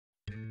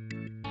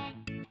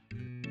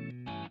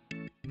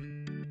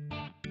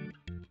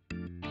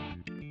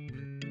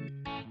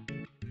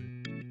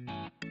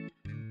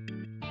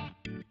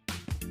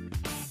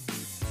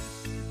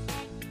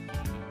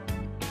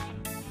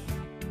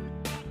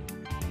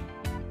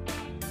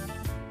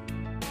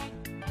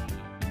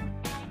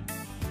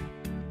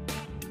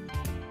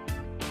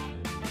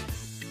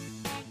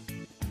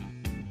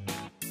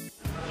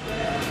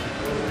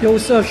Yo,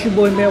 what's up, it's your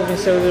boy Melvin.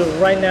 So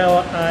right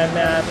now I'm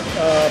at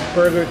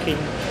Burger King.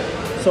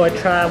 So I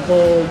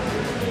traveled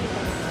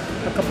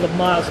a couple of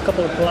miles, a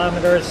couple of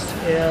kilometers,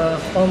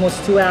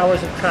 almost 2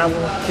 hours of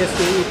travel just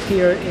to eat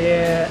here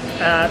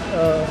at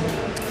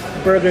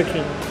Burger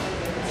King.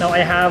 Now I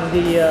have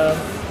the,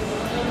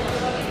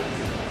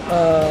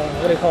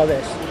 what do you call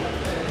this?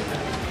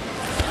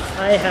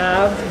 I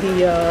have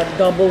the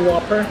double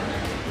Whopper,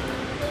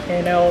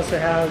 and I also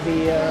have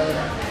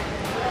the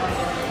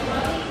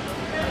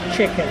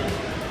chicken,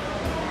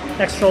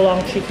 extra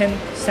long chicken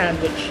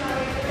sandwich,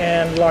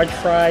 and large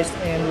fries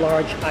and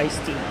large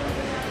iced tea.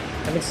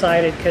 I'm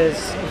excited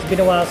because it's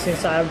been a while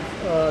since I've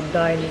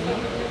dined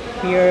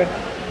here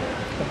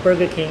at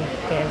Burger King,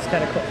 and it's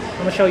kind of cool. I'm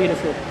gonna show you the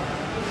food.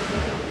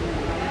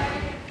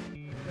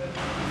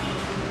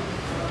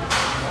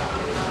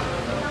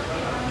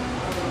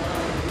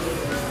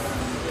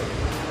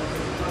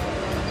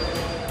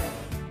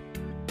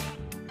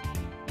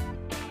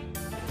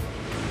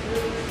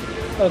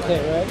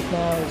 Okay, right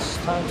now it's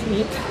time to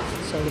eat,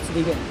 so let's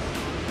begin.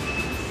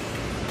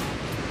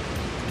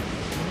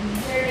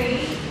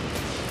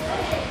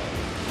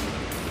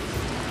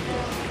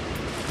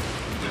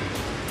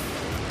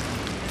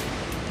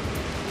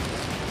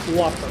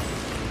 Whopper,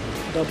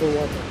 double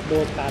Whopper,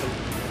 both patty.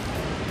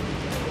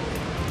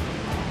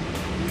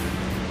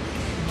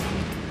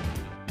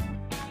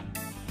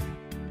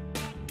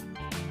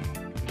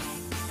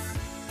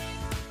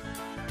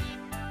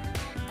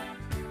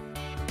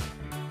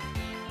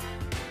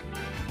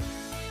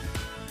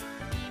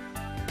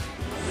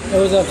 Hey,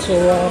 what's up? So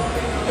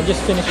I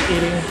just finished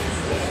eating.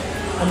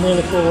 I'm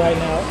really full right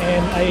now,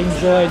 and I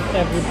enjoyed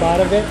every bite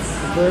of it,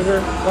 the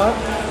burger, but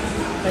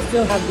I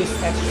still have this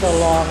extra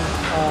long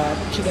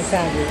chicken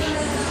sandwich,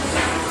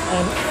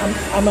 and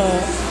I'm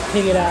gonna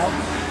take it out.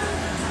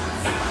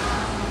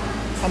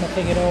 I'm gonna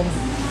take it home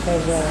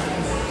because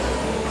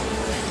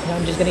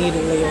I'm just gonna eat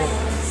it later.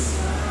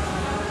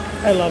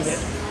 I love it.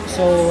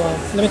 So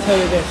let me tell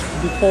you this: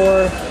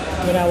 before,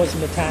 when I was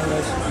in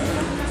Batangas,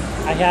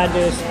 I had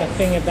this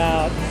thing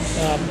about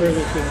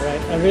Burger King,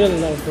 right? I really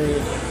love Burger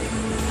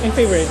King. My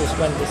favorite is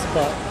Wendy's,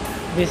 but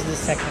this is the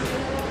second.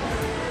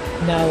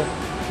 Now,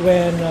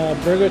 when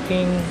Burger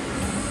King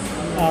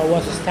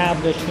was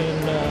established in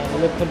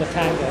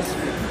Batangas,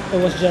 it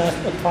was just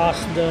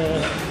across the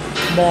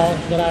mall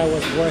that I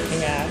was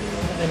working at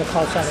in the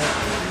call center.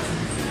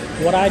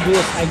 What I do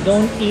is I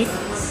don't eat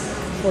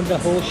for the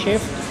whole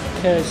shift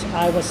because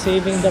I was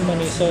saving the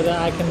money so that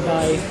I can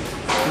buy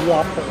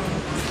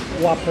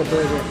Whopper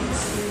burger.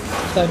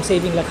 So I'm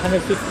saving like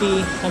 150,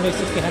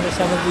 160,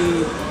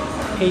 170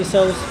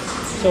 pesos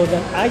so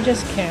that I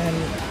just can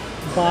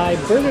buy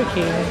Burger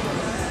King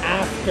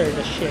after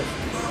the shift.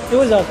 It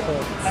was all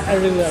cool. I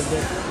really loved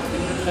it.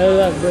 I really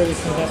love Burger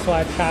King. That's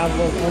why I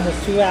traveled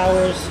almost 2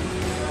 hours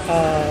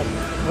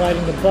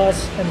riding the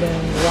bus and then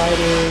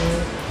riding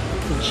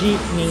the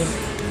jeepney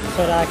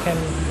so that I can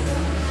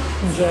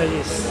enjoy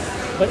this.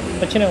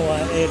 But you know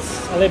what?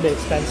 It's a little bit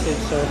expensive,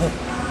 so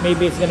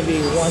maybe it's gonna be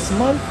once a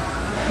month,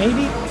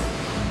 maybe.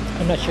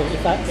 I'm not sure.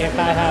 If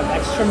I have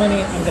extra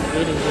money, I'm gonna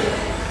eat it here.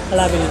 I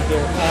love it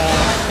here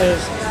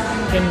because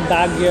in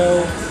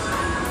Baguio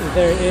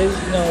there is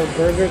no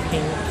Burger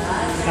King.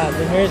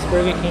 The nearest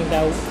Burger King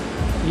that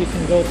you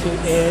can go to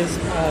is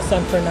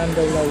San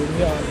Fernando, La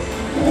Union.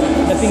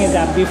 The thing is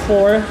that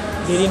before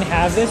they didn't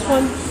have this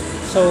one,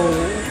 so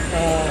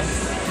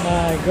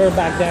my girl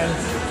back then,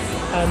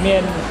 me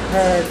and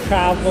her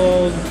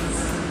traveled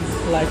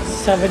like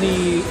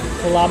 70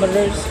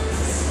 kilometers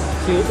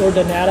to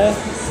Urdaneta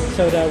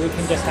so that we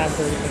can just have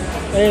Burger King.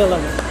 I really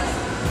love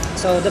it.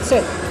 So that's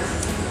it.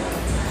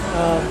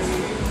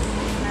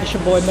 It's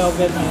your boy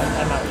Melvin, and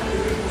I'm out.